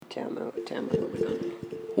Tell me what we're gonna do.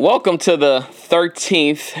 Welcome to the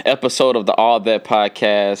 13th episode of the All That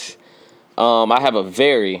Podcast. I have a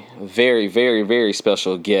very, very, very, very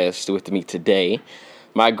special guest with me today.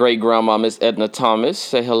 My great grandma, Miss Edna Thomas.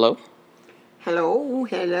 Say hello. Hello.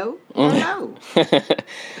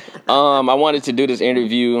 I wanted to do this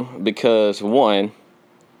interview because, one,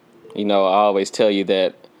 I always tell you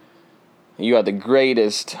that you are the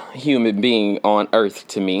greatest human being on earth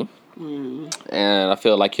to me. And I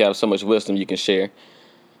feel like you have so much wisdom you can share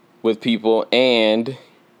with people. And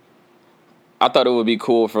I thought it would be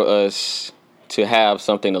cool for us to have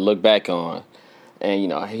something to look back on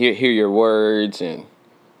and, hear your words and,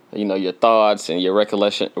 your thoughts and your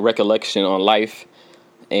recollection on life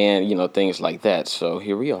and, things like that. So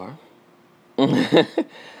here we are. I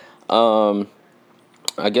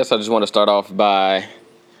guess I just want to start off by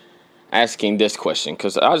asking this question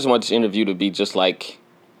because I just want this interview to be just like,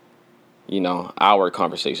 our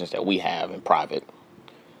conversations that we have in private.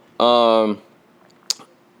 So,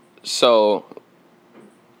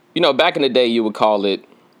 back in the day, you would call it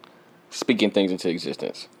speaking things into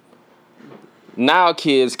existence. Now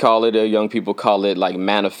kids call it, or young people call it, like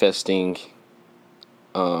manifestation.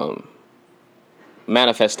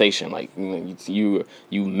 Like, you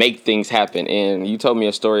make things happen. And you told me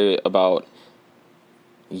a story about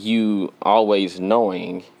you always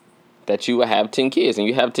knowing that you have 10 kids, and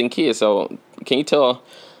you have 10 kids. So can you tell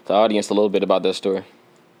the audience a little bit about that story?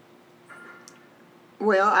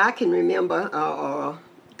 Well, I can remember,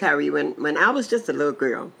 Kyrie, when I was just a little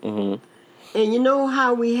girl. Mm-hmm. And you know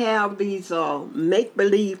how we have these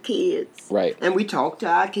make-believe kids? Right. And we talk to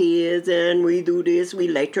our kids, and we do this, we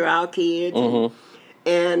lecture our kids. Mm-hmm.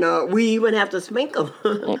 And we even have to spank them.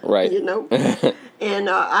 Right. And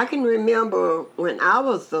I can remember when I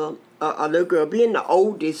was a little girl, being the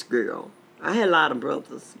oldest girl. I had a lot of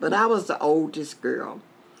brothers, but I was the oldest girl.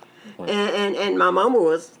 Right. And my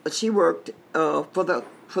mama she worked for the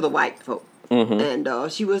white folk. Mm-hmm. And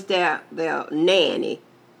she was their nanny.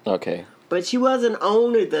 Okay. But she wasn't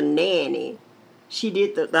only the nanny. She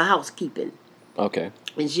did the housekeeping. Okay.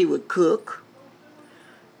 And she would cook.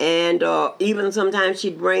 And even sometimes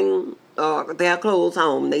she'd bring their clothes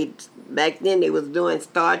home. Back then they was doing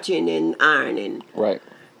starching and ironing. Right.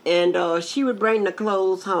 And she would bring the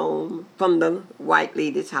clothes home from the white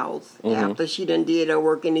lady's house. Mm-hmm. After she done did her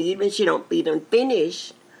work in the evening. She done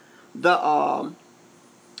finish her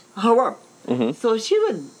work. Mm-hmm. So she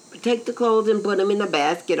would take the clothes and put them in a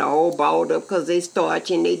basket all balled up because they starch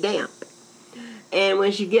and they damp. And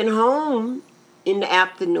when she get home in the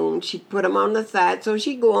afternoon, she'd put them on the side so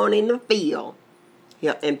she'd go on in the field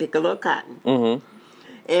and pick a little cotton. Mm-hmm.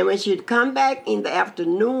 And when she'd come back in the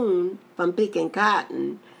afternoon from picking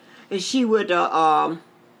cotton, she would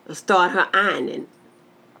start her ironing.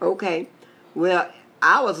 Okay. Well,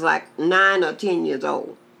 I was like 9 or 10 years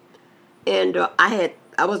old. And I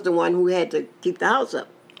was the one who had to keep the house up.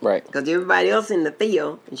 Right. Because everybody else in the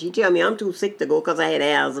field, and she tell me I'm too sick to go because I had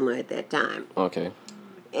asthma at that time. Okay.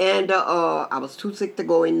 And I was too sick to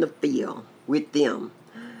go in the field with them.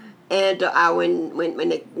 And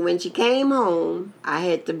when she came home, I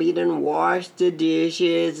had to be done wash the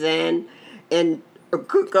dishes and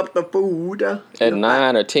cook up the food. At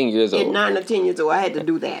 9 or 10 years old. At 9 or 10 years old, I had to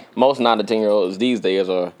do that. Most 9 or 10-year-olds these days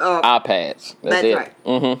are iPads. That's it. Right.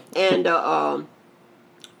 Mm-hmm. And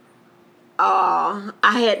I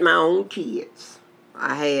had my own kids.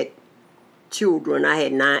 I had children. I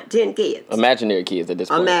had 10 kids. Imaginary kids at this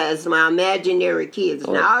point. It's my imaginary kids.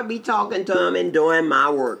 Right. Now I'd be talking to them and doing my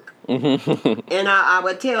work. Mm-hmm. And I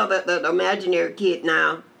would tell the imaginary kid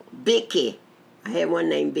now, Vicky. I had one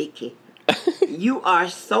named Vicky. You are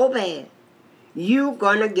so bad. You're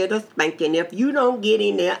gonna get a spanking if you don't get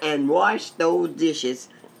in there and wash those dishes.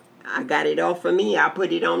 I got it off of me. I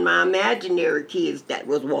put it on my imaginary kids that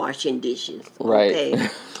was washing dishes. Right. Okay.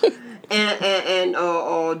 and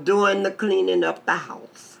doing the cleaning up the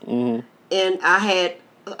house. Mm-hmm. And I had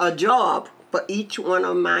a job for each one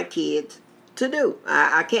of my kids to do.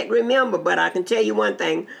 I can't remember, but I can tell you one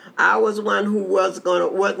thing. I was one who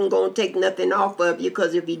wasn't gonna take nothing off of you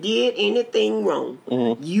because if you did anything wrong,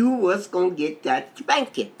 mm-hmm. you was gonna get that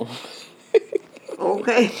spanking.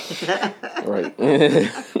 Okay. Right.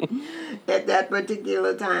 At that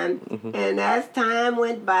particular time. Mm-hmm. And as time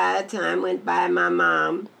went by, my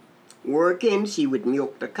mom working, she would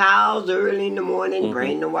milk the cows early in the morning, mm-hmm.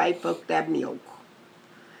 bring the white folk that milk.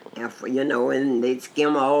 And they'd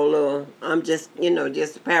skim all the, I'm just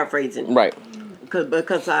paraphrasing. Right.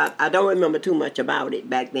 Because I don't remember too much about it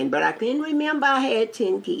back then, but I can remember I had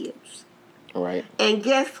 10 kids. Right. And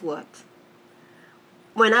guess what?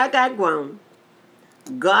 When I got grown,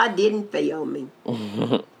 God didn't fail me.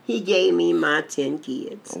 he gave me my 10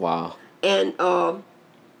 kids. Wow. And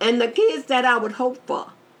the kids that I would hope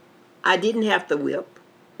for, I didn't have to whip.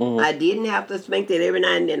 I didn't have to spank it every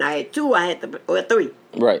now and then. I had 2, or 3.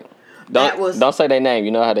 Right. Don't say their name. You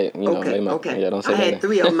know how they, Okay, they okay. Yeah, don't say I their had name.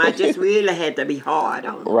 3 of them. I just really had to be hard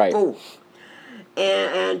on them. Right. 4.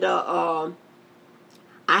 And I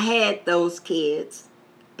had those kids,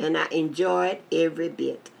 and I enjoyed every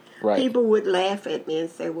bit. Right. People would laugh at me and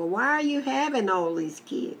say, well, why are you having all these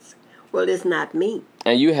kids? Well, it's not me.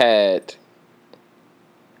 And you had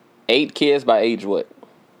 8 kids by age what?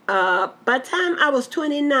 By the time I was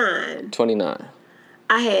 29, 29.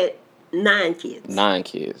 I had 9 kids. 9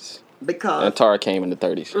 kids. Because And Tara came in the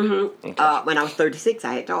 30s. Okay. when I was 36,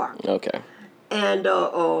 I had Tara. Okay. And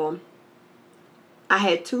I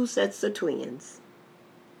had 2 sets of twins.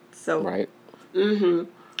 So, Right.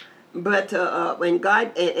 But when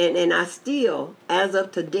God, and I still, as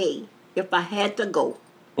of today, if I had to go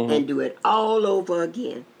and do it all over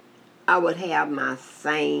again, I would have my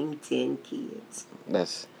same 10 kids.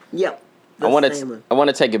 Yep. I want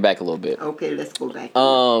to take it back a little bit. Okay, let's go back.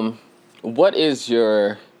 What is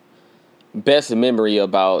your best memory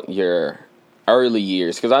about your early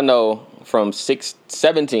years? Because I know from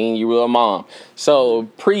 17 you were a mom. So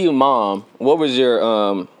pre-mom, what was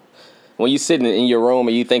your when you sitting in your room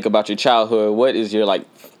and you think about your childhood? What is your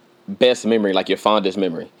best memory, your fondest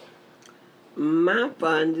memory? My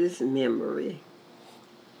fondest memory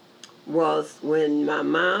was when my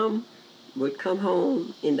mom would come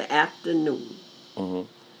home in the afternoon,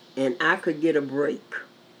 and I could get a break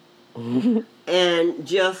and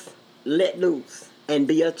just let loose and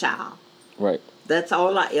be a child. Right. That's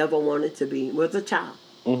all I ever wanted to be, was a child.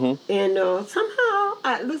 And somehow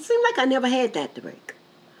it seemed like I never had that break.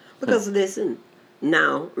 Because listen,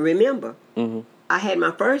 now remember, I had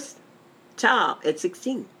my first child at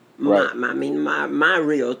 16. Right. My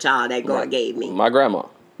real child that God gave me. My grandma.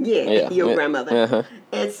 Yeah, your grandmother.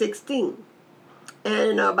 At 16.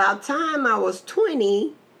 And about time I was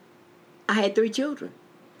 20, I had 3 children.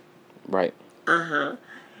 Right. And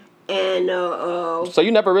so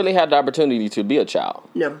you never really had the opportunity to be a child.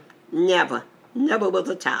 never was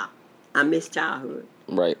a child. I missed childhood.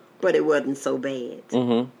 Right. But it wasn't so bad.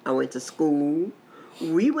 I went to school.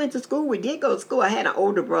 We went to school. We did go to school. I had an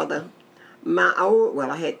older brother.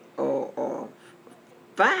 I had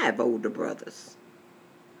 5 older brothers.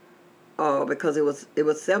 Because it was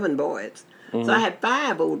 7 boys. So I had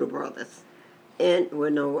 5 older brothers. And,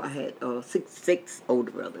 I had 6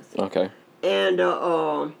 older brothers. Okay. And,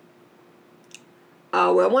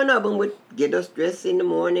 one of them would get us dressed in the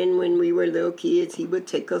morning when we were little kids. He would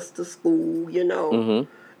take us to school,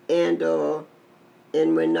 And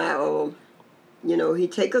when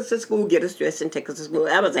he'd take us to school, get us dressed and take us to school.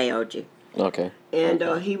 That was Algie. Okay. And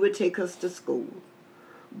he would take us to school.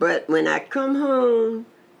 But when I come home,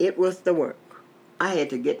 it was the work. I had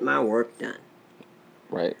to get my work done.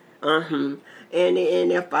 Right. And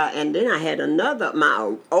then I had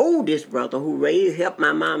my oldest brother who helped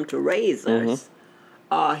my mom to raise us.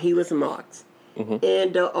 He was Marx.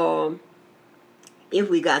 And if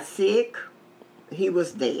we got sick, he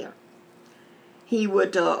was there. He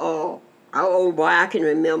would, oh boy, I can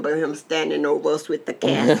remember him standing over us with the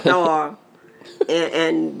Castor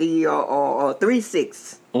and the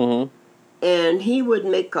 3-6. And he would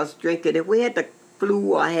make us drink it. If we had the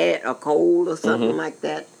flu or had a cold or something like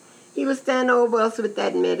that, he would stand over us with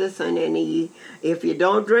that medicine, and if you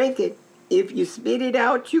don't drink it, if you spit it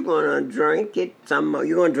out, you're going to drink it some more.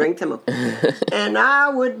 You're going to drink some more. And I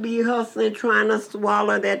would be hustling, trying to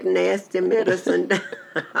swallow that nasty medicine down.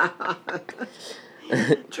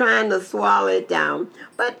 Trying to swallow it down.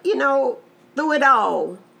 But, through it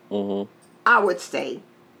all, I would say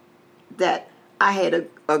that I had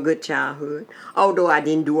a good childhood. Although I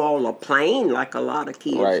didn't do all the playing like a lot of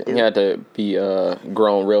kids Right. do. You had to be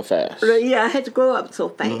grown real fast. Yeah, I had to grow up so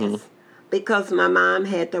fast. Because my mom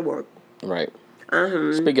had to work. Right.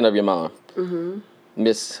 Speaking of your mom,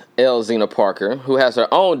 Miss L. Zena Parker, who has her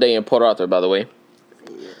own day in Port Arthur, by the way.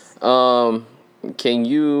 Yes. Can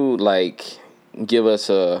you give us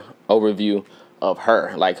a overview of her?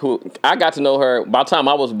 Who I got to know her by the time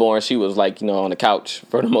I was born. She was on the couch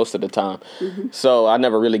for the most of the time, so I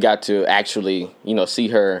never really got to actually see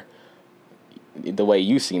her the way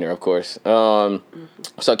you seen her, of course. So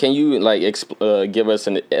can you give us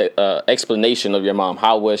an explanation of your mom?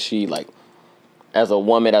 How was she as a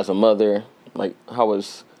woman, as a mother? How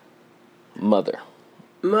was mother?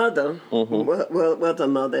 Mother was a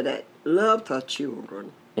mother that loved her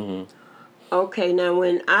children. Okay, now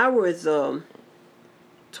when I was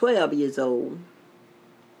 12 years old,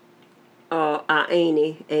 our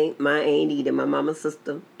auntie, my Aunt Edie, my mama's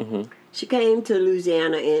sister. She came to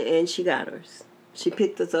Louisiana and she got us. She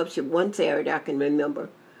picked us up one Saturday, I can remember.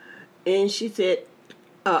 And she said,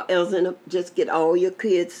 Elzina, just get all your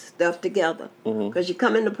kids' stuff together. Because you're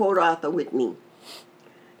coming to Port Arthur with me.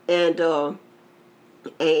 And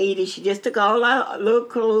Edie, she just took all our little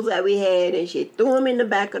clothes that we had and she threw them in the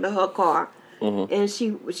back of her car. And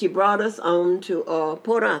she brought us on to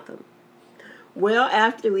Port Arthur. Well,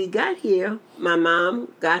 after we got here, my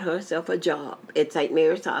mom got herself a job at St.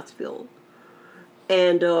 Mary's Hospital.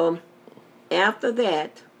 And after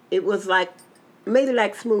that, it was maybe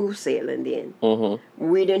like smooth sailing then.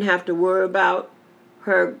 We didn't have to worry about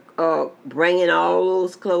her bringing all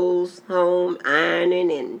those clothes home,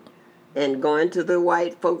 ironing, and going to the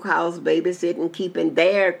white folk house, babysitting, keeping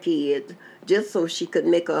their kids, just so she could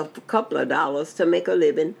make a couple of dollars to make a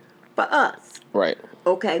living for us. Right.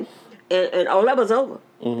 Okay. And all that was over.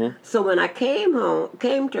 So when I came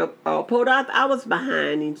to Port Arthur, I was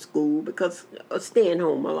behind in school because I was staying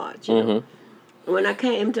home a lot, you know. When I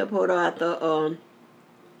came to Port Arthur,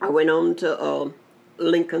 I went on to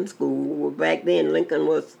Lincoln School. Back then, Lincoln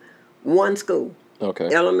was one school.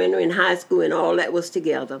 Okay. Elementary and high school and all that was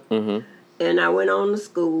together. And I went on to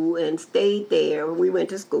school and stayed there. We went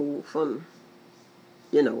to school from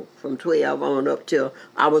 12 on up till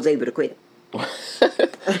I was able to quit.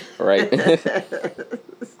 Right.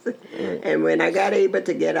 And when I got able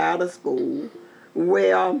to get out of school,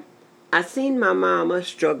 well, I seen my mama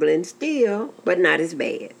struggling still, but not as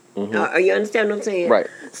bad. You understand what I'm saying? Right.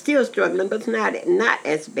 Still struggling, but not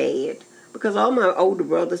as bad because all my older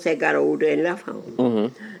brothers had got older and left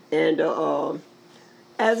home. And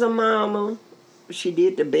as a mama, she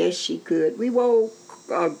did the best she could. We wore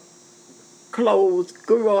clothes,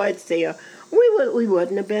 garage sale. We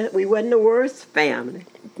wasn't the best. We wasn't the worst family.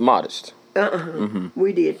 Modest.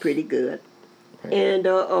 We did pretty good. Right. And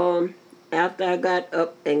after I got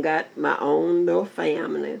up and got my own little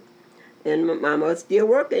family, and my mama was still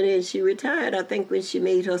working, and she retired, I think, when she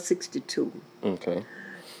made her 62. Okay.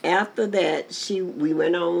 After that, we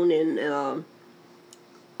went on, and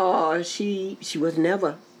she was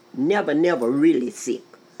never really sick.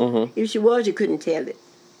 If she was, you couldn't tell it,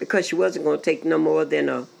 because she wasn't going to take no more than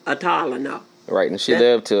a Tylenol. Right, and she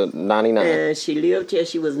lived till 99. And she lived till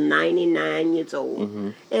she was 99 years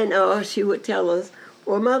old. And she would tell us,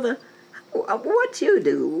 well, Mother, what you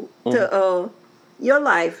do to your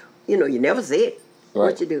life, you never said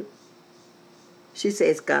what you do. She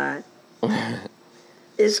says, God.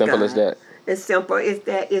 It's simple God. As that. As simple as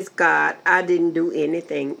that. It's God. I didn't do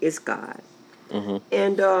anything. It's God.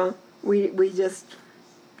 And we just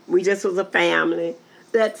was a family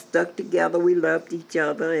that stuck together. We loved each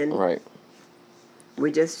other. And right. We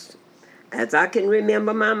just, as I can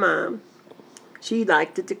remember my mom, she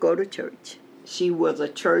liked to go to church. She was a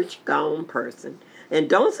church-gone person. And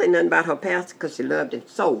don't say nothing about her pastor because she loved him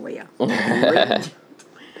so well.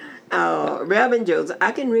 Reverend Joseph,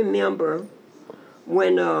 I can remember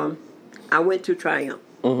when I went to Triumph.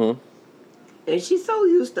 And she's so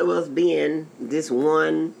used to us being this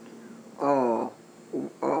one, you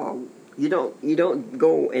don't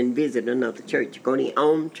go and visit another church. You go to your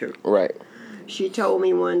own church. Right. She told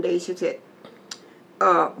me one day, she said,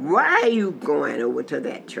 why are you going over to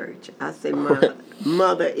that church? I said,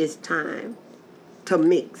 Mother, it's time to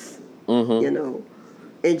mix, and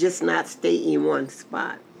just not stay in one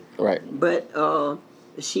spot. Right. But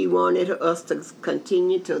she wanted us to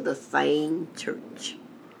continue to the same church.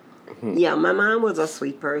 Yeah, my mom was a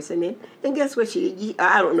sweet person. And guess what?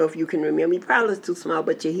 I don't know if you can remember. You probably was too small,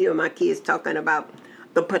 but you hear my kids talking about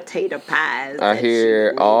the potato pies. I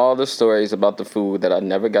hear all the stories about the food that I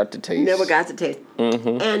never got to taste. Never got to taste.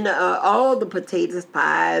 And all the potatoes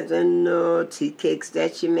pies and tea cakes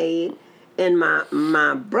that she made. And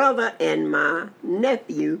my brother and my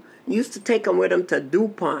nephew used to take them with them to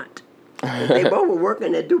DuPont. They both were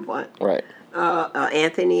working at DuPont. Right.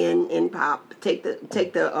 Anthony and Pop take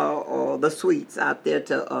the sweets out there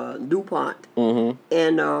to DuPont.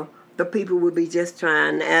 And the people would be just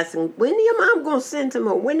trying to ask them, when is your mom going to send some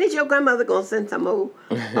more? When is your grandmother going to send some more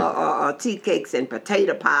tea cakes and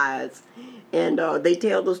potato pies? And they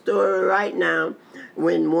tell the story right now.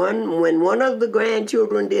 When one of the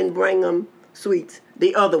grandchildren didn't bring them sweets,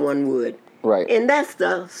 the other one would. Right. And that's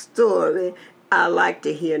the story I like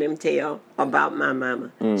to hear them tell about my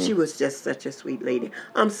mama. She was just such a sweet lady.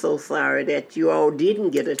 I'm so sorry that you all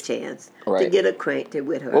didn't get a chance to get acquainted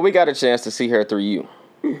with her. Well, we got a chance to see her through you.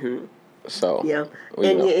 So yeah,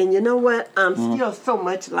 and you know what? I'm still so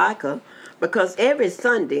much like her Because every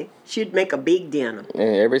Sunday, she'd make a big dinner.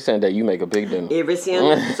 And every Sunday, you make a big dinner. Every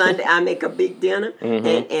Sunday, I make a big dinner.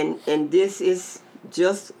 And this is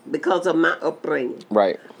just because of my upbringing.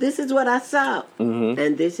 Right. This is what I saw.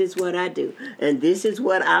 And this is what I do. And this is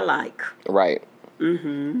what I like. Right.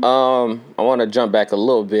 I want to jump back a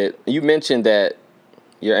little bit. You mentioned that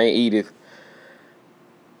your Aunt Edith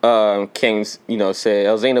came, said,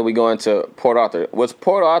 Elzina, we going to Port Arthur. Was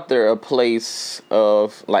Port Arthur a place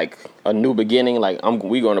of, like, a new beginning? Like,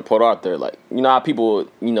 we going to Port Arthur. Like, how people,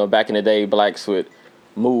 back in the day, blacks would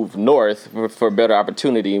move north for better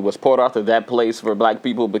opportunity. Was Port Arthur that place for black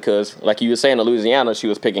people? Because, like you were saying, in Louisiana, she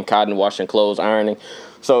was picking cotton, washing clothes, ironing.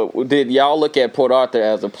 So did y'all look at Port Arthur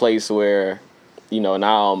as a place where,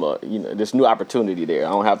 now I'm this new opportunity there? I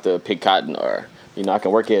don't have to pick cotton, or, I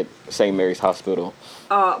can work at St. Mary's Hospital.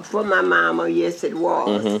 For my mama, yes, it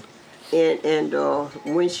was. And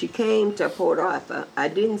when she came to Port Arthur, I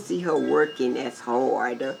didn't see her working as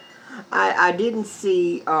hard. I didn't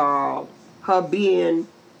see her being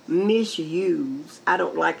misused. I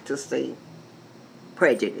don't like to say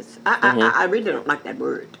prejudice. I really don't like that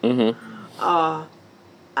word.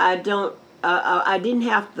 I didn't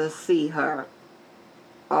have to see her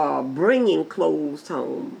bringing clothes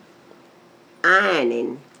home,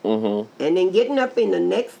 ironing, and then getting up in the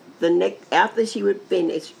next after she would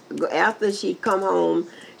finish, after she'd come home,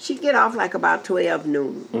 she'd get off like about 12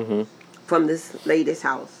 noon from this lady's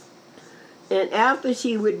house. And after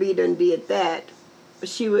she would be done did that,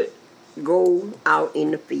 she would go out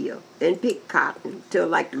in the field and pick cotton till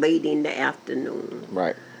like late in the afternoon.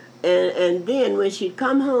 Right. And then when she'd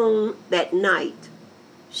come home that night,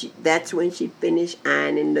 that's when she finished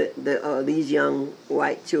ironing these young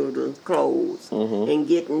white children's clothes and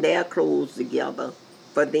getting their clothes together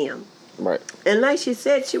for them. Right. And like she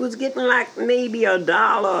said, she was getting like maybe $1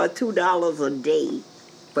 or $2 a day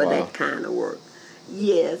for that kind of work.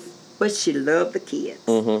 Yes, but she loved the kids.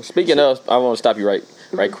 Speaking of, I want to stop you right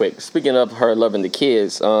quick. Speaking of her loving the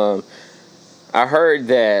kids, I heard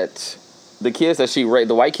that the kids that she raised,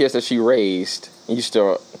 the white kids that she raised, used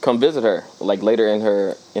to come visit her, like later in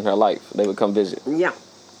her life. They would come visit. Yeah.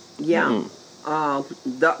 The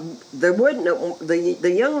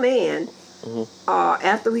young man,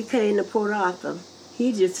 after we came to Port Arthur,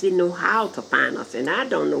 he just didn't know how to find us, and I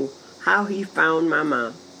don't know how he found my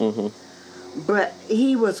mom. But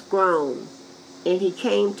he was grown, and he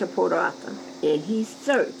came to Port Arthur, and he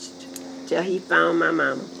searched till he found my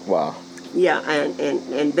mama. Wow. Yeah,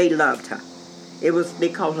 and they loved her. They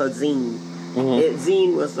called her Zine.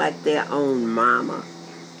 Zine was like their own mama.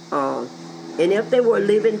 And if they were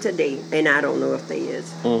living today, and I don't know if they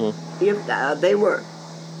is, if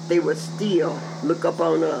they would still look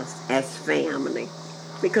upon us as family,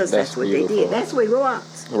 because that's what beautiful. They did. That's what it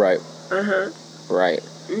was. Right. Right.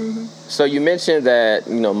 So you mentioned that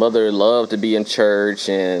mother loved to be in church,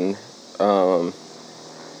 and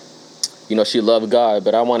she loved God.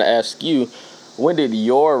 But I want to ask you, when did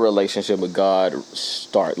your relationship with God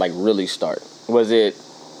start? Like really start? Was it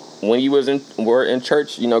when you were in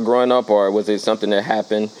church, growing up, or was it something that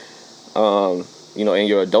happened, in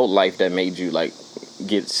your adult life that made you like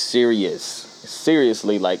get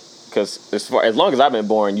seriously, like, because as long as I've been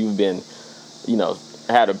born, you've been,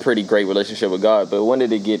 had a pretty great relationship with God. But when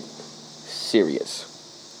did it get serious?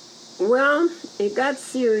 Well, it got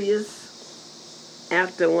serious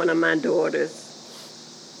after one of my daughters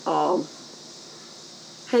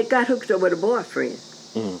had got hooked up with a boyfriend.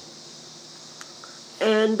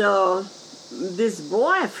 And this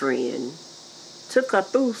boyfriend took her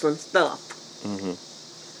through some stuff.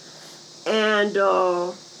 And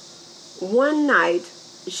one night,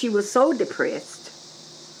 she was so depressed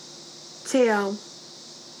till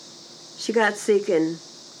she got sick, and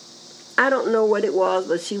I don't know what it was,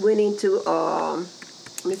 but she went into, let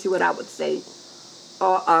me see what I would say,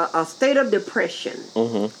 a state of depression.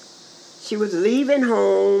 She was leaving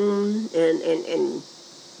home and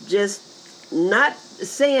just not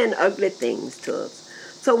saying ugly things to us.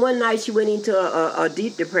 So one night she went into a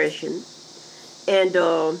deep depression, and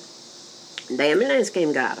the ambulance came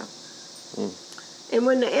and got her. And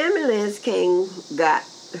when the ambulance came got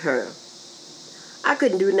her, I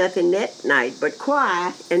couldn't do nothing that night but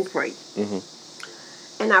cry and pray.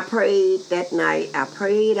 And I prayed that night. I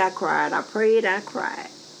prayed, I cried. I prayed, I cried.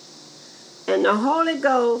 And the Holy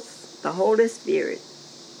Ghost, the Holy Spirit,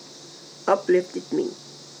 uplifted me.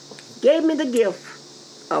 Gave me the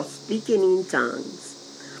gift of speaking in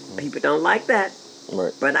tongues. People don't like that.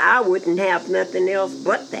 Right. But I wouldn't have nothing else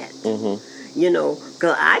but that. Because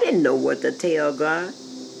I didn't know what to tell God.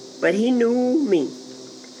 But He knew me.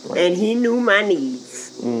 Right. And He knew my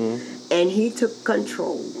needs. And He took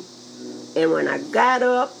control. And when I got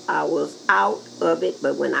up, I was out of it.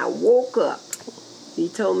 But when I woke up, he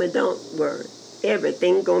told me, don't worry.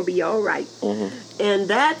 Everything's going to be all right. Mm-hmm. And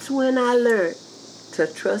that's when I learned to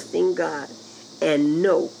trust in God and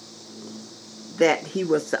know that he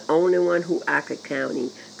was the only one who I could count in.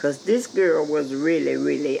 Because this girl was really,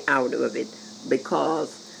 really out of it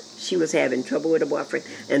because she was having trouble with a boyfriend.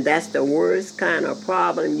 And that's the worst kind of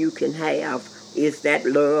problem you can have, is that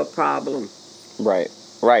love problem. Right.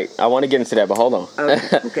 I want to get into that, but hold on.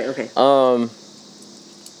 Okay.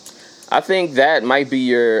 I think that might be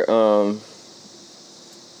your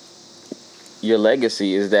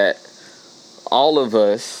legacy, is that all of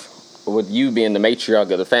us, with you being the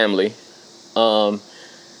matriarch of the family, all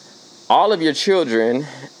of your children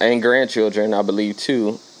and grandchildren, I believe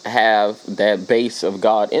too, have that base of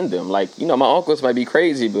God in them. Like, my uncles might be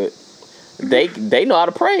crazy, but they know how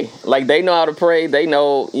to pray. Like, they know how to pray. They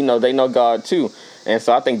know, they know God too. And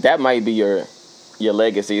so I think that might be your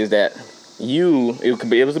legacy, is that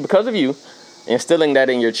it was because of you instilling that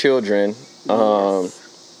in your children. Yes.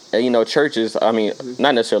 And, churches, I mean,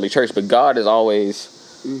 not necessarily church, but God is always,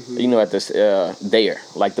 at this, there,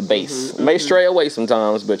 like the base. May stray away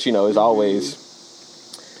sometimes, but, it's always,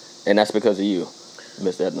 and that's because of you,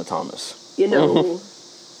 Mr. Edna Thomas.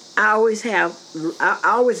 I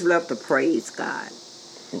always love to praise God.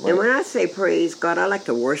 Right. And when I say praise God, I like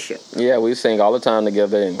to worship. Yeah, we sing all the time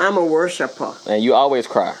together. And I'm a worshiper. And you always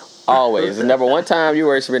cry. Always. There's never one time you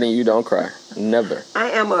worship and you don't cry. Never.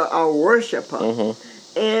 I am a worshiper. Mm-hmm.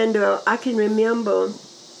 And I can remember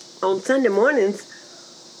on Sunday mornings,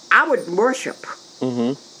 I would worship.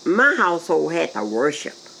 Mm-hmm. My household had to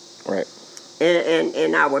worship. Right.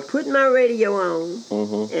 And I would put my radio on,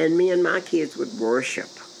 and me and my kids would worship.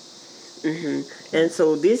 Mm-hmm. And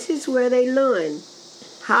so this is where they learn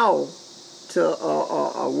how to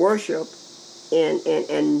worship and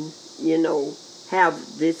have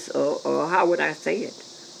this, how would I say it?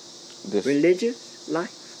 This religious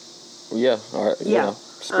life? Yeah, all right. Yeah.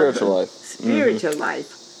 Spiritual life. Spiritual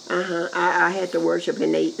life. I had to worship,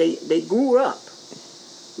 and they grew up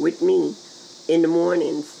with me in the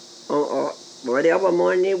mornings, or whatever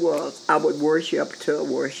morning it was. I would worship.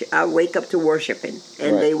 I wake up to worshiping,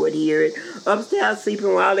 and they would hear it upstairs,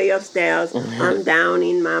 sleeping while they upstairs. I'm down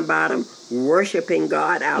in my bottom, worshiping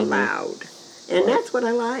God out loud, and that's what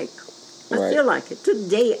I like. I still like it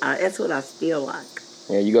today. That's what I still like.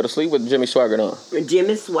 Yeah, you go to sleep with Jimmy Swaggart on.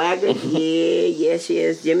 Jimmy Swaggart, yes,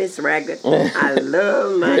 Jimmy Swaggart. I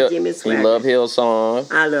love my Jimmy Swaggart. You love Hillsong.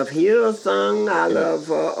 I love Hillsong. I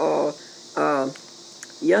love.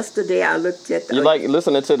 Yesterday I looked at. You like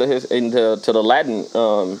listening to the Latin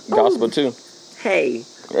gospel too. Hey,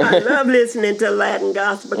 I love listening to Latin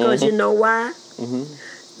gospel because you know why?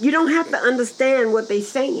 You don't have to understand what they're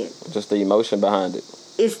saying. Just the emotion behind it.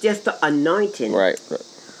 It's just the anointing. Right.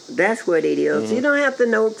 That's what it is. You don't have to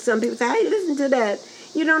know. Some people say, hey, listen to that.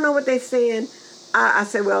 You don't know what they're saying. I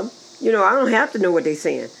say, well, I don't have to know what they're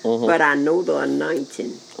saying. But I know the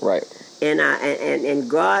anointing. Right. And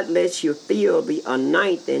God lets you feel the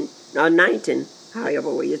anointing,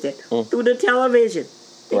 however way you say it, through the television.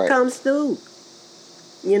 It comes through.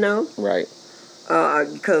 Right.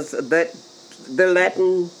 Because the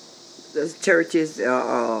Latin churches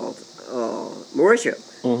worship.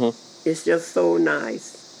 It's just so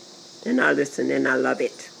nice. And I listen and I love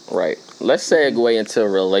it. Right. Let's segue into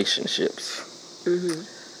relationships.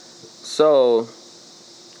 So,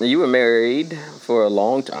 you were married for a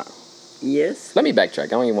long time. Yes. Let me backtrack. I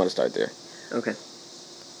don't even want to start there. Okay.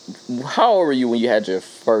 How old were you when you had your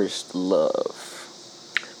first love?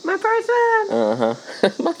 My first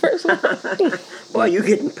love? My first love. Boy, you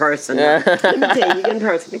getting personal. Let me tell you,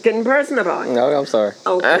 you're getting personal, boy. No, I'm sorry.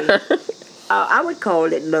 Okay. I would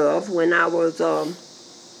call it love when I was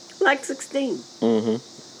like 16.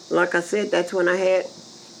 Like I said, that's when I had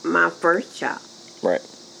my first child. Right.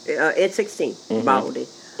 At 16, Baldy.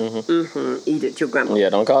 Eat it, your grandmother. Yeah,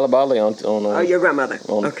 don't call her Baldy on your grandmother.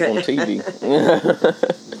 Okay. On TV.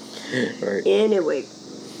 Right. Anyway,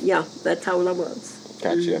 yeah, that's how I was.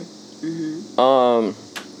 Gotcha.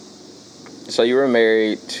 So you were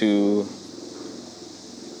married to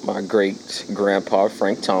my great grandpa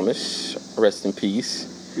Frank Thomas, rest in peace,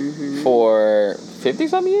 for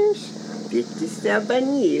 50-something years?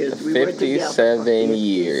 57 years. 57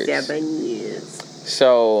 years. 57 years.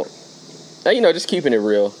 So, just keeping it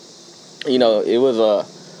real. It was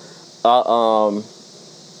I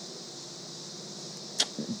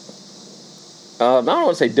don't want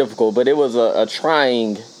to say difficult, but it was a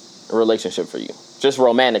trying relationship for you. Just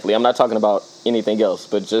romantically. I'm not talking about anything else,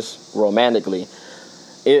 but just romantically.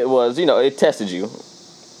 It was, it tested you.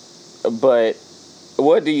 But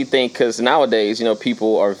what do you think? Because nowadays,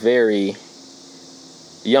 people are very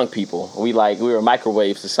young people. We're a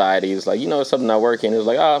microwave society. It's like, something not working. It's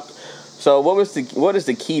like, So what is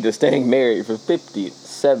the key to staying married for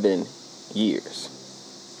 57 years?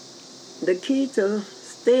 The key to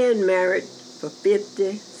staying married for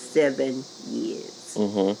 57 years.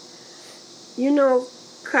 Mm-hmm.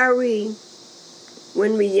 Kyrie,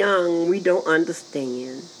 when we're young, we don't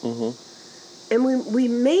understand. Mm-hmm. And we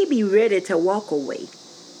may be ready to walk away.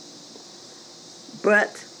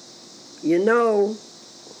 But,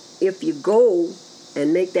 if you go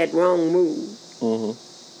and make that wrong move, mm-hmm.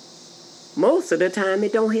 most of the time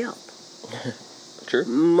it don't help. True.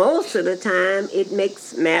 Most of the time it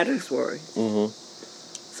makes matters worse. Mm-hmm.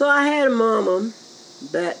 So I had a mama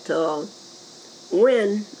that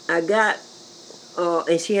when I got,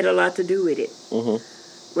 and she had a lot to do with it. Mm-hmm.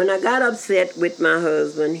 When I got upset with my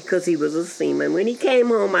husband because he was a seaman, when he came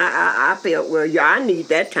home, I felt, well, I need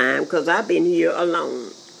that time because I've been here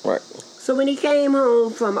alone. Right. So when he came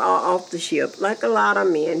home from off the ship, like a lot of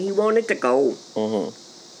men, he wanted to go.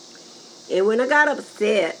 Mm-hmm. And when I got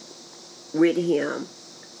upset with him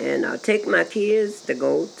and take my kids to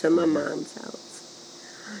go to my mom's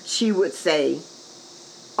house, she would say,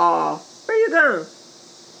 where you going?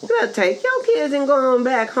 You better take your kids and go on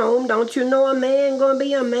back home. Don't you know a man gonna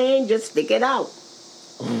be a man? Just stick it out.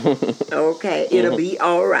 Okay, it'll be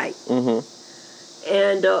all right. Mm-hmm.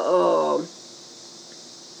 And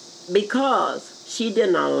because she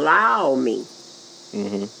didn't allow me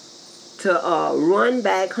mm-hmm. to run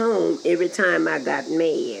back home every time I got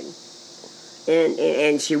mad.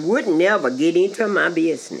 And she would never get into my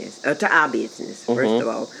business, to our business, mm-hmm. first of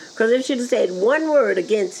all. Because if she'd have said one word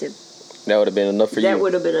against him, that would have been enough for you. That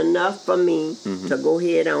would have been enough for me mm-hmm. to go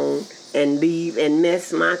head on and leave and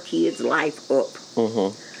mess my kids' life up.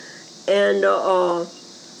 Mm-hmm. And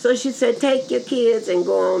so she said, take your kids and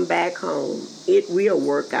go on back home. It will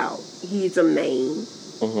work out. He's a man.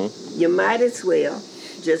 Mm-hmm. You might as well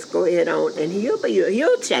just go ahead on, and he'll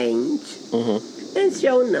change. Mm-hmm. And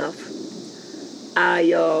sure enough,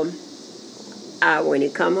 when he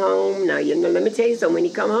come home, now let me tell you something. When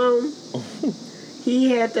he come home,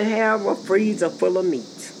 he had to have a freezer full of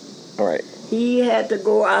meat. All right. He had to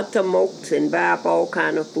go out to Moke's and buy up all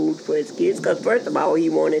kind of food for his kids. Because first of all, he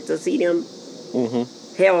wanted to see them mm-hmm.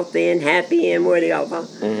 healthy and happy and whatever.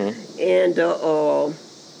 Mm-hmm. And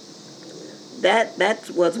that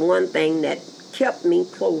was one thing that kept me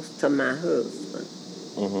close to my husband.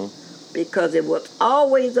 Mm-hmm. Because it was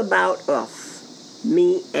always about us,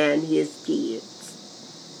 me and his kids.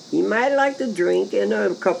 He might like to drink and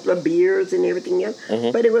a couple of beers and everything else,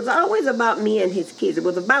 mm-hmm. but it was always about me and his kids. It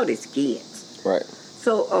was about his kids. Right.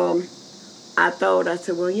 So I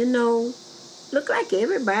said, well, look like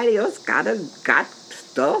everybody else got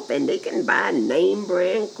stuff, and they can buy name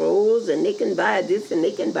brand clothes, and they can buy this and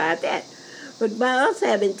they can buy that. But by us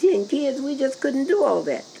having 10 kids, we just couldn't do all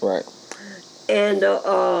that. Right. And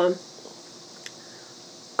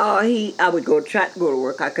I would go to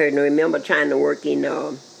work. I couldn't remember trying to work in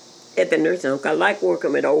at the nursing home. I like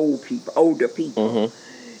working with older people.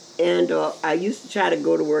 Mm-hmm. And I used to try to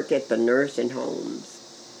go to work at the nursing homes.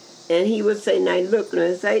 And he would say, now look,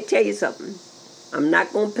 let's tell you something. I'm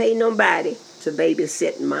not going to pay nobody to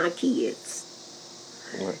babysit my kids.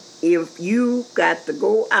 Right. If you got to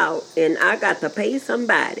go out and I got to pay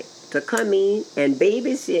somebody to come in and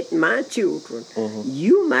babysit my children, mm-hmm.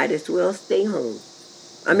 you might as well stay home.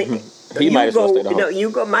 I mean, mm-hmm. He might as well stay home.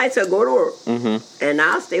 No, might as well go to work. Mm-hmm. And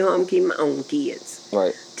I'll stay home and keep my own kids.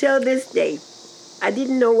 Right. Till this day, I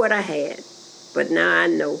didn't know what I had. But now I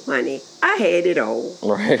know, honey, I had it all.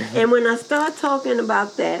 Right. And when I start talking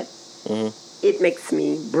about that, mm-hmm. it makes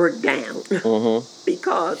me break down. Mm-hmm.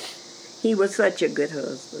 Because he was such a good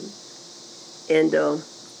husband. And,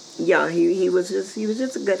 he was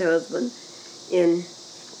just a good husband. And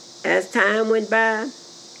as time went by,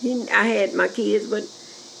 I had my kids, but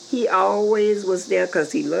he always was there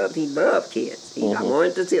because he loved kids. I mm-hmm.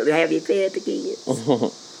 wanted to see, have you fed the kids? Mm-hmm.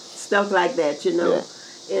 Stuff like that, Yeah.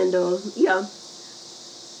 And,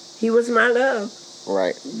 he was my love.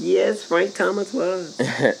 Right. Yes, Frank Thomas was.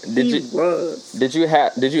 was. Did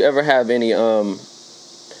you ever have any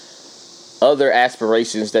other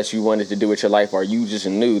aspirations that you wanted to do with your life, or you just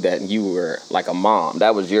knew that you were like a mom?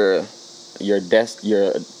 That was your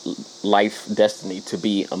life destiny to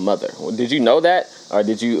be a mother. Did you know that,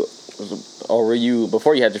 or were you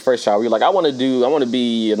before you had your first child? Were you like, I want to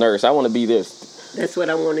be a nurse. I want to be this. That's what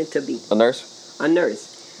I wanted to be. A nurse. A nurse.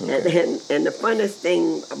 Okay. And the funniest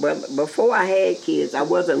thing, before I had kids, I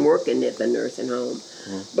wasn't working at the nursing home.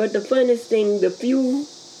 Mm-hmm. But the funniest thing,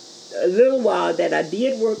 a little while that I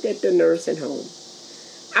did work at the nursing home,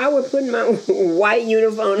 I would put my white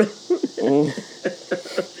uniform on.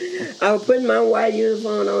 I would put my white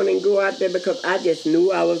uniform on and go out there because I just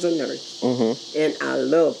knew I was a nurse. Mm-hmm. And I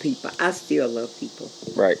love people. I still love people.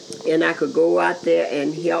 Right. And I could go out there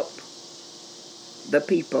and help the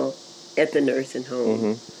people at the nursing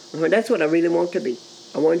home. Mm-hmm. That's what I really want to be.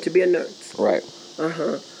 I wanted to be a nurse. Right.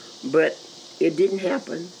 But it didn't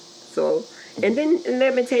happen. So, and then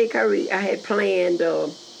let me tell you, Kyrie, I had planned,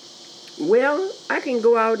 well, I can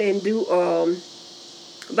go out and do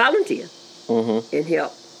volunteer Mm-hmm. and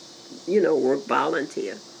help, work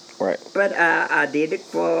volunteer. Right. But I did it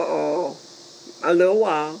for a little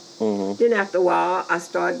while. Mm-hmm. Then after a while, I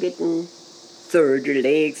started getting surgery,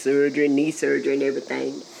 leg surgery, knee surgery, and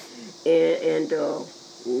everything. And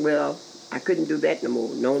well, I couldn't do that no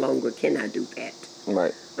more. No longer can I do that.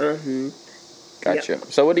 Right. Gotcha. Yep.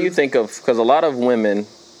 So what do you think of, because a lot of women,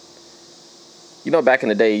 back in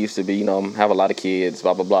the day it used to be, have a lot of kids,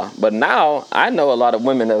 blah, blah, blah. But now I know a lot of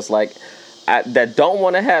women that's like, that don't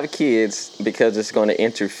want to have kids because it's going to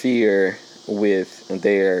interfere with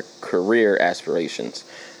their career aspirations.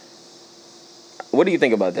 What do you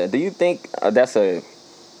think about that? Do you think that's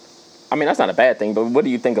not a bad thing, but what do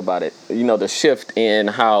you think about it? The shift in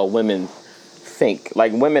how women think.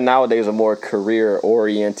 Like, women nowadays are more career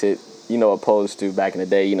oriented, opposed to back in the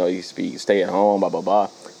day, it used to be stay at home, blah, blah, blah.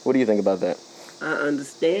 What do you think about that? I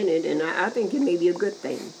understand it, and I think it may be a good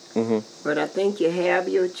thing. Mm-hmm. But I think you have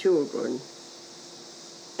your children,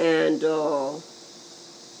 and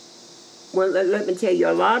let me tell you,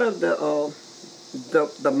 a lot of the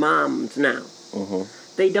moms now, mm-hmm.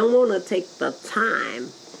 they don't want to take the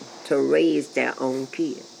time to raise their own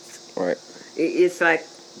kids. Right. It's like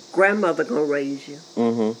grandmother gonna raise you,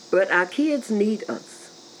 mm-hmm. but our kids need us.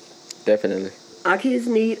 Definitely. Our kids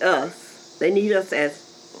need us. They need us as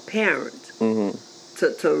parents. Mm-hmm.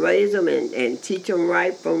 To raise them and teach them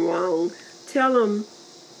right from wrong, tell them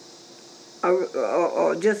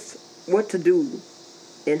or just what to do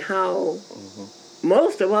and how. Mm-hmm.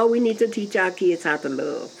 Most of all, we need to teach our kids how to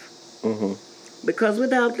love. Mm-hmm. Because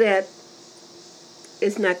without that,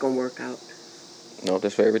 it's not going to work out. No,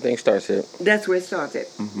 that's where everything starts at. That's where it starts at.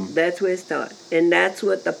 Mm-hmm. That's where it starts. And that's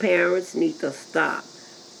what the parents need to stop.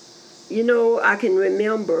 I can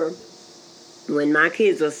remember when my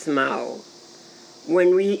kids were small,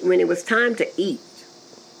 when it was time to eat,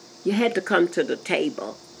 you had to come to the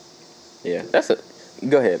table. Yeah, that's it.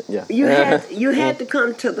 Go ahead. Yeah. You had to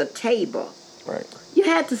come to the table. Right. You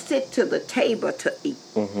had to sit to the table to eat.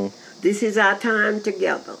 Mm-hmm. This is our time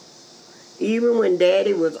together. Even when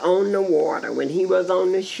Daddy was on the water, when he was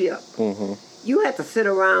on the ship, mm-hmm. you had to sit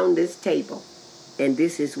around this table, and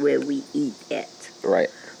this is where we eat at. Right.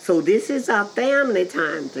 So this is our family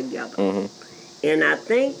time together. Mm-hmm. And I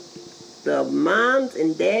think the moms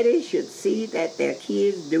and daddies should see that their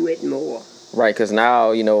kids do it more. Right, because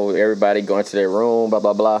now, everybody going to their room, blah,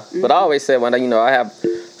 blah, blah. Mm-hmm. But I always say when, I have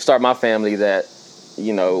start my family that,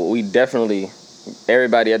 we definitely,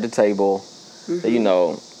 everybody at the table,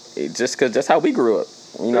 mm-hmm. Just because that's how we grew up.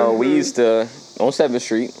 Mm-hmm. We used to, on 7th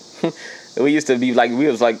Street, we used to be like, we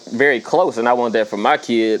was like very close, and I want that for my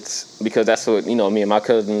kids because that's what, me and my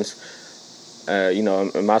cousins,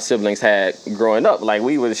 and my siblings had growing up. Like,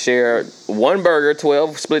 we would share one burger,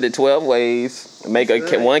 split it 12 ways, make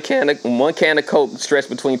one can of Coke stretched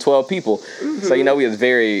between 12 people. Mm-hmm. So, we was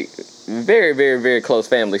very, very, very, very close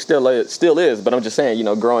family. Still is, but I'm just saying,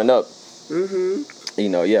 growing up, mm-hmm.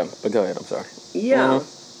 Yeah. But go ahead, I'm sorry. Yeah.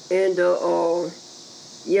 Mm-hmm. And,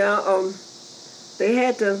 they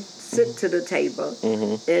had to sit to the table.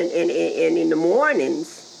 Mm-hmm. And in the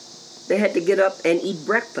mornings, they had to get up and eat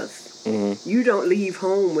breakfast. Mm-hmm. You don't leave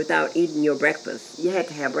home without eating your breakfast. You had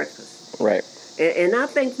to have breakfast. Right. And I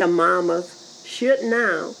think the mamas should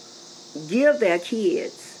now give their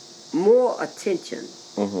kids more attention.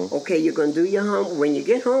 Mm-hmm. Okay, you're going to do your homework. When you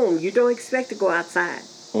get home, you don't expect to go outside.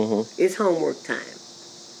 Mm-hmm. It's homework time.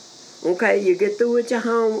 Okay, you get through with your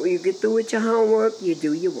homework, you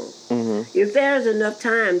do your work. Mm-hmm. If there's enough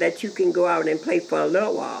time that you can go out and play for a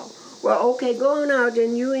little while, well, okay, go on out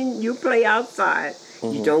and you play outside.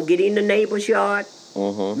 Mm-hmm. You don't get in the neighbor's yard.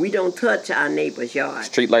 Mm-hmm. We don't touch our neighbor's yard.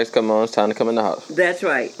 Street lights come on, it's time to come in the house. That's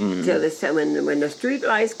right. Mm-hmm. Till it's when the street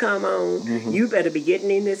lights come on, mm-hmm. you better be getting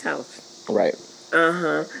in this house. Right.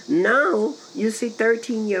 Now you see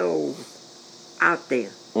 13-year-olds out there.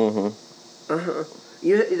 Mm-hmm.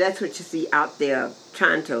 That's what you see out there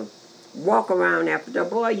trying to walk around after the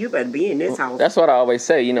boy. You better be in this house. That's what I always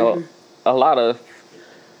say. Mm-hmm. A lot of,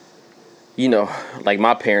 like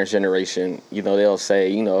my parents' generation, they'll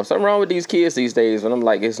say, something wrong with these kids these days. And I'm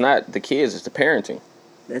like, it's not the kids, it's the parenting.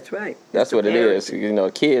 That's right. That's what it is.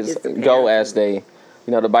 Kids go as they,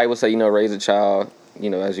 the Bible say, raise a child,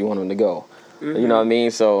 as you want them to go. You know what I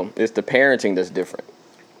mean? So it's the parenting that's different.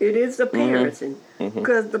 It is the parenting,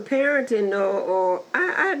 because the parenting, or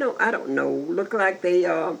I don't know, look like they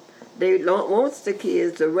wants the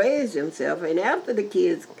kids to raise themselves, and after the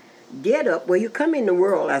kids get up, well, you come in the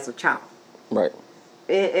world as a child, right?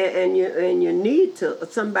 And you need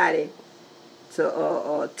somebody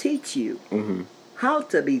to teach you how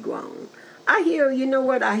to be grown. I hear,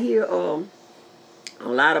 I hear a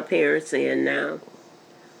lot of parents saying now,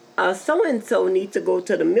 so and so needs to go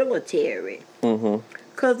to the military.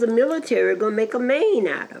 Because the military going to make a man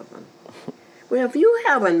out of them. Well, if you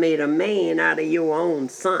haven't made a man out of your own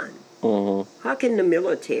son, how can the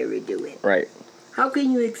military do it? Right. How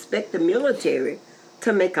can you expect the military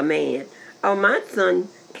to make a man? Oh, my son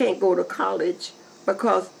can't go to college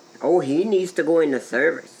because, he needs to go in the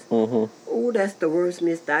service. Oh, that's the worst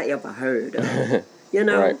mist I ever heard of.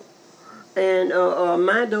 Right. And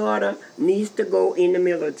my daughter needs to go in the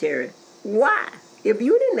military. Why? If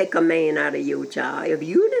you didn't make a man out of your child, if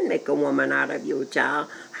you didn't make a woman out of your child,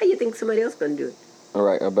 how you think somebody else gonna do it? All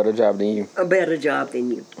right, a better job than you. A better job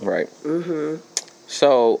than you. Right.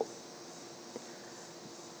 So,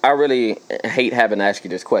 I really hate having to ask you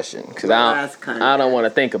this question because I don't want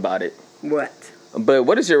to think about it. What? But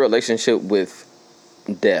what is your relationship with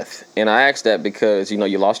death? And I ask that because you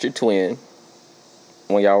lost your twin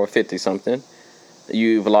when y'all were 50-something.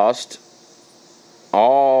 You've lost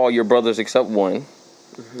all your brothers except one.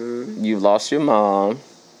 You've lost your mom.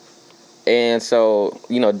 And so,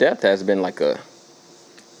 death has been like a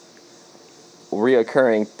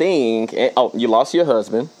reoccurring thing. And, you lost your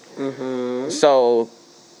husband. So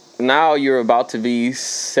now you're about to be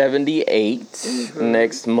 78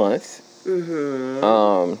 next month.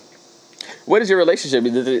 What is your relationship?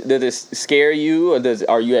 Does it scare you, or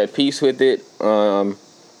are you at peace with it?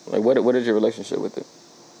 What is your relationship with it?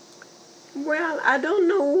 Well, I don't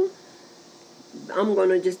know. I'm going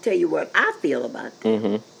to just tell you what I feel about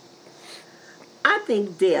that. I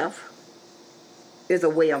think death is a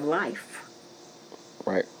way of life.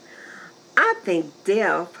 Right. I think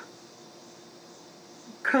death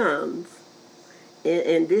comes,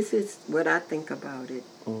 and this is what I think about it.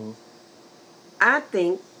 I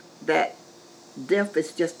think that death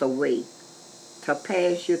is just a way to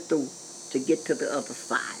pass you through to get to the other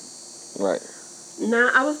side. Right. Now,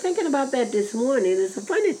 I was thinking about that this morning. It's a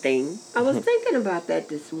funny thing. I was thinking about that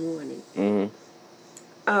this morning.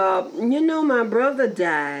 My brother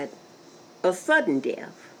died a sudden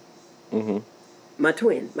death. My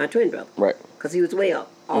twin brother. Right. Because he was way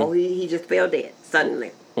up. He just fell dead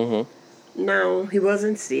suddenly. Now, he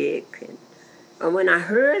wasn't sick. And when I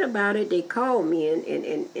heard about it, they called me,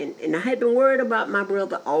 and I had been worried about my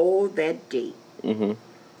brother all that day.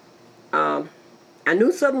 I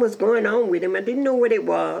knew something was going on with him. I didn't know what it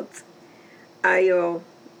was.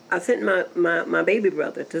 I sent my baby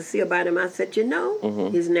brother to see about him. I said,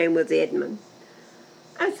 his name was Edmund.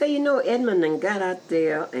 I said, Edmund done got out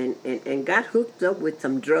there and got hooked up with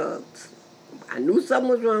some drugs. I knew something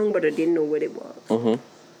was wrong, but I didn't know what it was.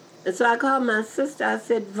 And so I called my sister. I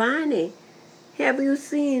said, Vonnie, have you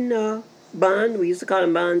seen Bond? We used to call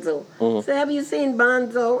him Bonzo. I said, have you seen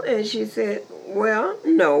Bonzo? And she said, well,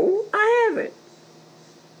 no, I haven't.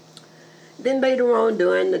 Then later on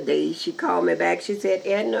during the day, she called me back. She said,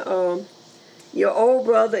 Edna, your old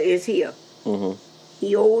brother is here.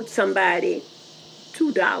 He owed somebody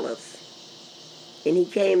 $2. And he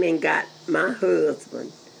came and got my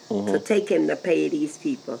husband to take him to pay these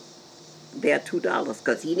people their $2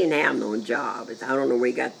 because he didn't have no job. I don't know where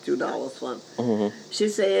he got $2 from. She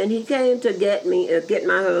said, and he came to get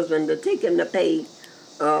my husband to take him to pay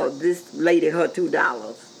this lady her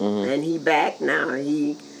 $2. And he back now.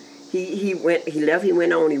 He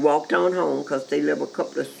went on, he walked on home because they live a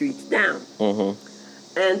couple of streets down.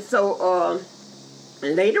 And so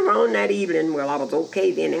later on that evening, well, I was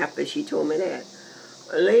okay then after she told me that.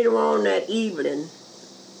 Later on that evening,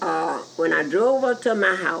 when I drove up to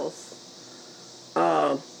my house,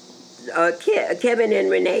 Kevin and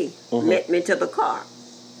Renee met me to the car.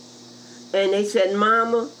 And they said,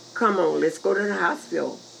 Mama, come on, let's go to the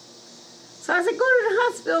hospital. So I said, go to the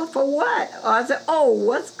hospital for what? I said,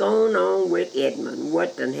 what's going on with Edmund?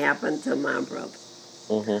 What done happened to my brother?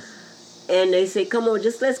 And they said, come on,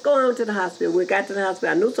 let's go on to the hospital. We got to the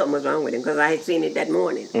hospital. I knew something was wrong with him because I had seen it that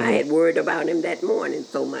morning. I had worried about him that morning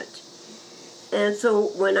so much. And so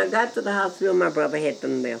when I got to the hospital, my brother had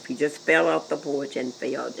been left. He just fell off the porch and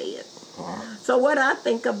fell dead. So what I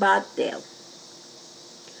think about death,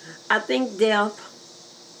 I think death,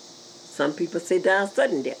 some people say die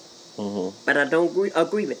sudden death. But I don't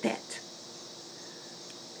agree with that.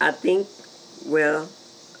 I think,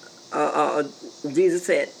 uh, Jesus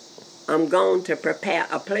said, I'm going to prepare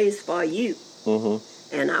a place for you,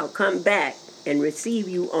 and I'll come back and receive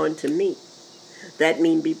you unto me. That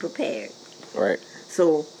means be prepared. Right.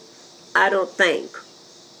 So I don't think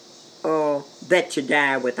that you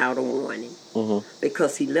die without a warning,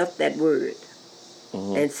 because he left that word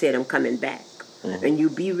and said, I'm coming back, and you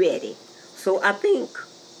be ready. So I think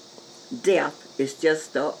death is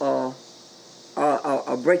just a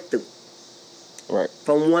breakthrough. Right.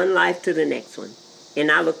 From one life to the next one.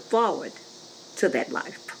 And I look forward to that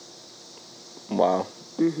life. Wow.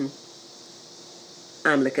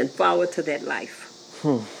 I'm looking forward to that life.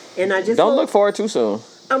 And I just Don't look forward too soon.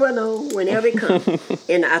 I will know whenever it comes.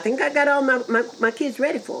 And I think I got all my kids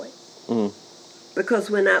ready for it. Because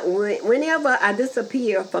whenever I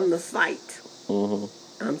disappear from the sight,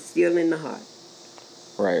 I'm still in the heart.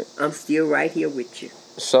 Right. I'm still right here with you.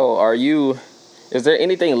 So is there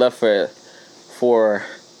anything left for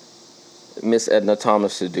Miss Edna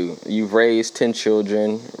Thomas to do? You've raised 10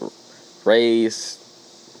 children,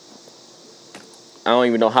 I don't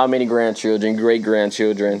even know how many grandchildren,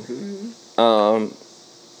 great-grandchildren.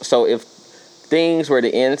 So if things were to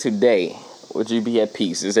end today, would you be at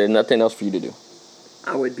peace? Is there nothing else for you to do?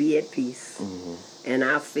 I would be at peace. And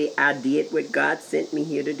I'll say I did what God sent me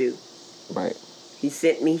here to do. Right. He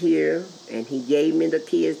sent me here, and he gave me the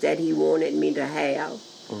kids that he wanted me to have.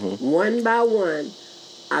 One by one,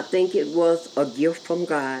 I think it was a gift from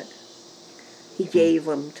God. He gave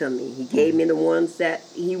them to me. He gave me the ones that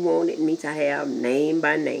he wanted me to have, name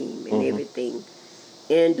by name and everything.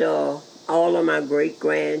 And all of my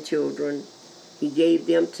great-grandchildren, he gave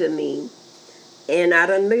them to me. And I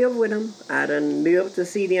done lived with them. I done lived to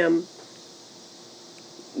see them.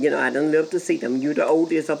 I done lived to see them. You're the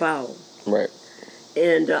oldest of all. Right.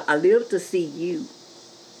 And I lived to see you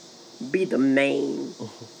be the man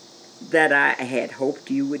that I had hoped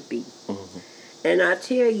you would be. And I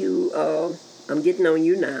tell you, I'm getting on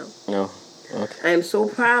you now. No. Okay. I am so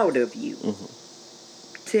proud of you.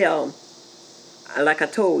 Like I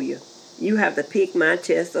told you, you have to pick my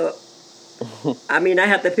chest up. I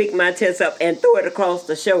have to pick my chest up and throw it across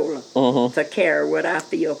the shoulder to carry what I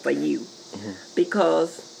feel for you.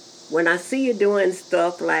 Because when I see you doing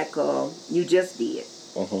stuff like you just did,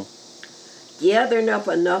 gathering up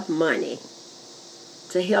enough money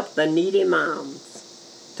to help the needy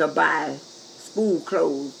moms to buy school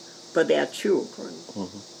clothes for their children.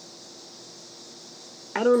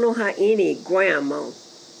 I don't know how any grandma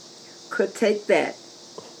could take that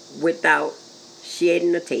without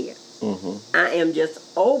shedding a tear. I am just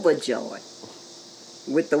overjoyed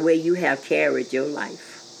with the way you have carried your life.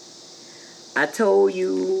 I told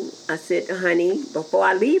you, I said, honey, before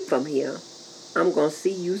I leave from here, I'm going to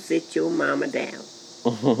see you sit your mama down.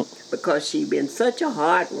 Because she been such a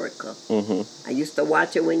hard worker. I used to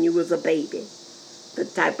watch her when you was a baby, the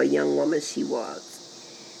type of young woman she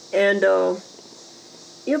was. And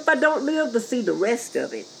if I don't live to see the rest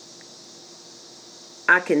of it,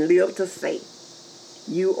 I can live to say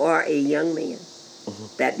you are a young man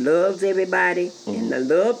that loves everybody, and the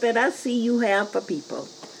love that I see you have for people,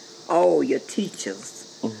 all your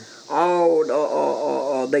teachers, all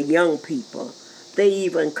the young people, they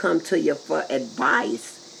even come to you for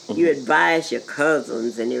advice. You advise your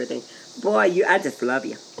cousins and everything. Boy, I just love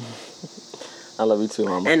you. I love you too,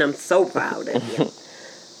 Mama. And I'm so proud of you.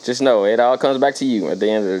 Just know, it all comes back to you at the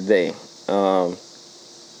end of the day.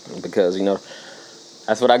 Because,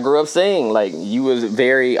 that's what I grew up saying. Like, you was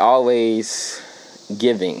very always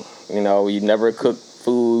giving. You never cooked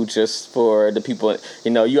food just for the people.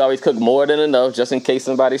 You always cook more than enough just in case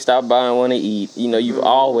somebody stopped by and want to eat. You've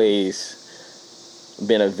always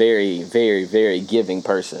been a very, very, very giving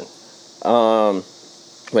person.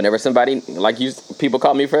 Whenever somebody, people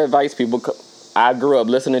call me for advice, I grew up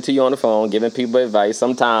listening to you on the phone, giving people advice.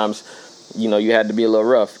 Sometimes, you had to be a little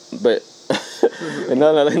rough, but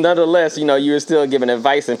nonetheless, you were still giving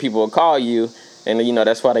advice, and people would call you, and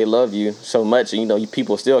that's why they love you so much.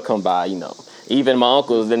 People still come by. Even my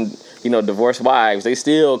uncles and divorced wives, they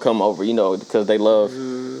still come over. Because they love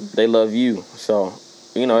you. So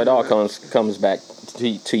it all comes back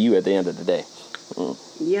to you at the end of the day.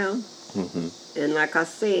 Yeah. And like I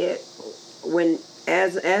said,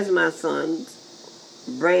 as my sons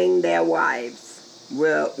bring their wives,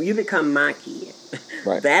 well, you become my kid.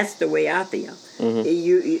 Right. That's the way I feel.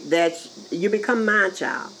 You become my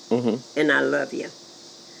child, and I love you.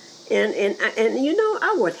 And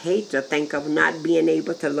I would hate to think of not being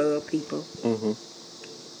able to love people.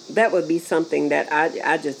 That would be something that I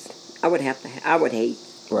would hate.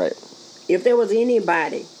 Right. If there was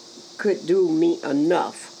anybody could do me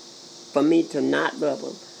enough for me to not love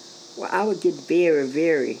them, well, I would get very,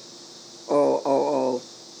 very or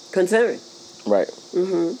concern. Right.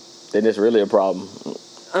 Mm-hmm. Then it's really a problem.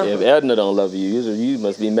 If Edna don't love you, you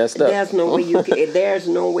must be messed up. There's no way you can. There's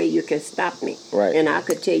no way you can stop me. Right. And I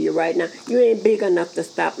could tell you right now, you ain't big enough to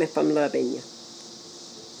stop me from loving you.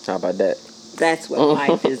 How about that? That's what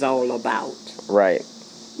life is all about. Right.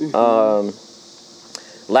 Mm-hmm.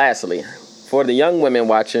 Lastly, for the young women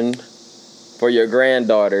watching, for your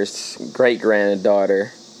granddaughter's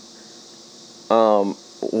great-granddaughter,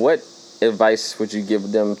 what advice would you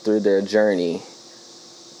give them through their journey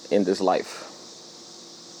in this life?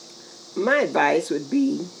 My advice would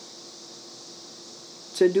be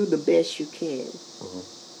to do the best you can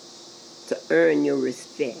to earn your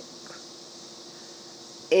respect.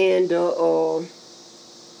 And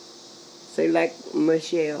say like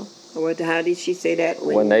Michelle, how did she say that?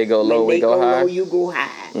 When they go low, we go high. Low, you go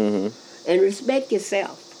high. Mm-hmm. And respect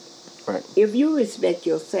yourself. Right. If you respect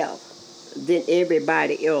yourself, then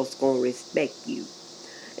everybody else gonna respect you.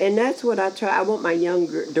 And that's what I try. I want my young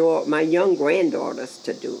granddaughters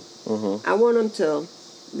to do. Mm-hmm. I want them to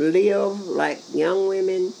live like young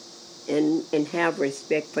women and have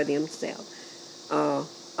respect for themselves.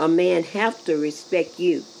 A man have to respect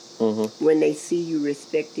you when they see you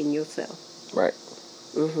respecting yourself. Right.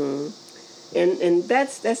 And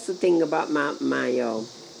that's the thing about my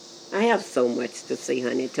I have so much to say,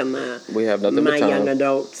 honey, to we have nothing but time. young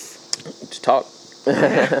adults. Just talk.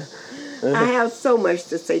 I have so much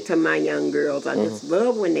to say to my young girls. I just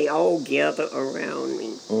love when they all gather around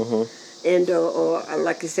me. And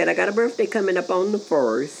like I said, I got a birthday coming up on the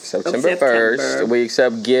 1st. September 1st. We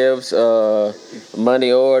accept gifts,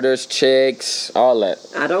 money orders, checks, all that.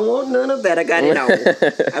 I don't want none of that. I got it all.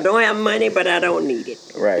 I don't have money, but I don't need it.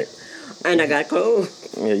 Right. And I got clothes.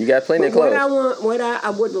 Yeah, you got plenty of clothes. What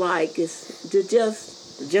I would like is to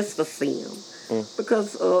just to see them.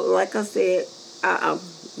 Because, like I said, I'm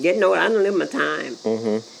getting old. I don't live my time.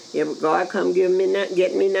 If God come get me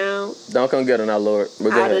now. Don't come get her now, Lord.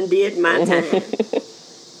 I done did my time.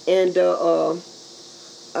 And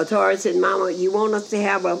Atara said, Mama, you want us to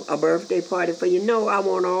have a birthday party for you? No, I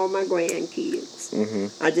want all my grandkids.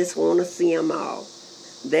 I just want to see them all.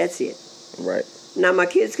 That's it. Right. Now my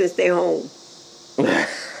kids can stay home.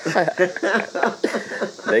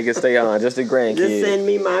 They can stay on, just the grandkids. Just send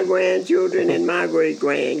me my grandchildren and my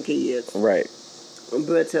great-grandkids. Right.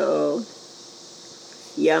 But,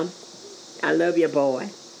 yeah, I love you, boy.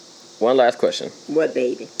 One last question. What,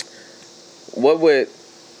 baby? What would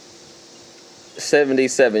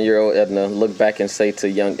 77-year-old Edna look back and say to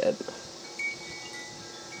young Edna?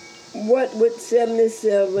 What would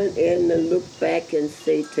 77 Edna look back and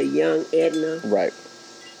say to young Edna? Right.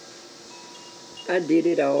 I did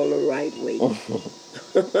it all the right way.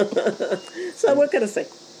 So what could I say?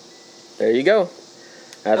 There you go.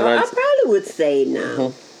 I probably would say now,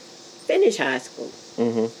 finish high school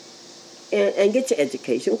and get your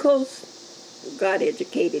education, because God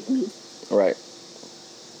educated me. Right.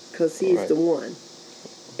 Because He's the one.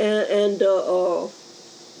 And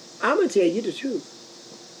I'm going to tell you the truth.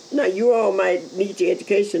 Now, you all might need your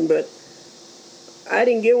education, but I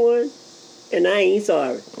didn't get one. And I ain't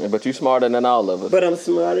sorry. But you smarter than all of us. But I'm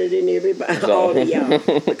smarter than everybody, all of y'all.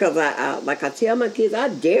 Because I like I tell my kids, I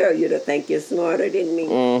dare you to think you're smarter than me.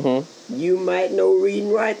 You might know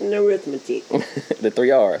reading, writing, and arithmetic. The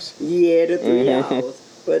 3 R's. Yeah, the 3 R's.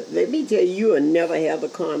 But let me tell you, you will never have the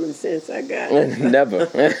common sense I got. Never.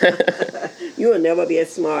 You will never be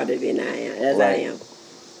as smarter than I am.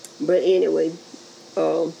 But anyway,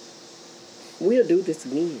 we'll do this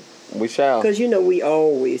again. We shall. Because, we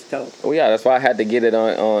always talk. Well, yeah, that's why I had to get it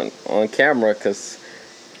on camera, because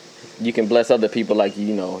you can bless other people like,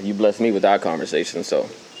 you bless me with our conversation. So,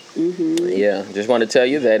 yeah, just want to tell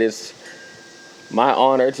you that it's my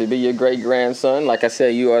honor to be your great-grandson. Like I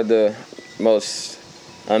said, you are the most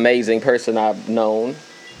amazing person I've known,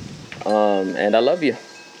 and I love you.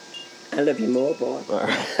 I love you more, boy. All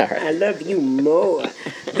right. I love you more.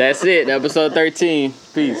 That's it, episode 13.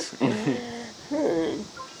 Peace.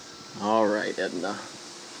 All right, Edna.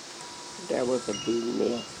 That was a big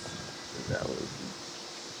mess. That was